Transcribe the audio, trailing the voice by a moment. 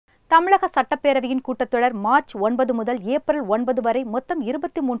தமிழக சட்டப்பேரவையின் கூட்டத்தொடர் மார்ச் 9 முதல் ஏப்ரல் 9 வரை மொத்தம்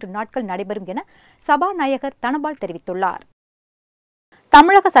 23 நாட்கள் நடைபெறும் என சபாநாயகர் தனபால் தெரிவித்துள்ளார்.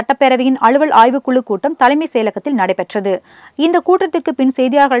 தமிழக சட்டப்பேரவையின் அலுவல் ஆய்வுக்குழு கூட்டம் தலைமைச் செயலகத்தில் நடைபெற்றது. இந்த கூட்டத்திற்கு பின்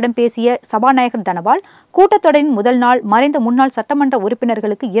செய்தியாளர்களிடம் பேசிய சபாநாயகர் தனபால், கூட்டத்தொடரின் முதல் நாள் மறைந்த முன்னாள் சட்டமன்ற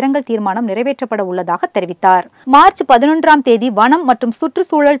உறுப்பினர்களுக்கு இரங்கல் தீர்மானம் நிறைவேற்றப்பட உள்ளதாக தெரிவித்தார். மார்ச் 11ஆம் தேதி வனம் மற்றும்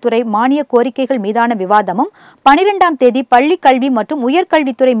சுற்றுச்சூழல் துறை மானிய கோரிக்கைகள் மீதான விவாதமும், 12ஆம் தேதி பள்ளி கல்வி மற்றும்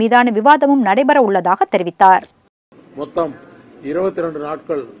உயர்கல்வித்துறை மீதான விவாதமும் நடைபெற உள்ளதாக தெரிவித்தார். மொத்தம் 22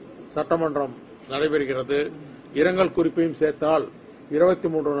 நாட்கள் சட்டமன்றம் நடைபெறுகிறது. இரங்கல் குறிப்பையும் சேர்த்தால்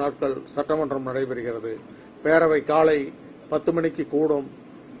 23 நாட்கள் சட்டமன்றம் நடைபெறுகிறது. பேரவை காலை 10 மணிக்கு கூடும்.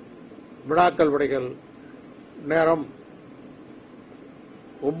 வினாக்கள் விடைகள் நேரம்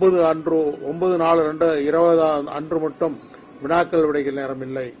 9/4/2020 அன்று மட்டும் வினாக்கள் விடைகள் நேரம்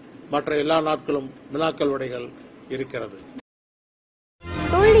இல்லை. மற்ற எல்லா நாட்களும் வினாக்கள் விடைகள் இருக்கிறது.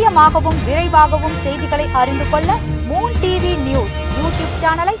 துல்லியமாகவும் விரைவாகவும் செய்திகளை அறிந்து கொள்ள மூன் டிவி நியூஸ் யூடியூப்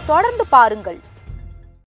சேனலை தொடர்ந்து பாருங்கள்.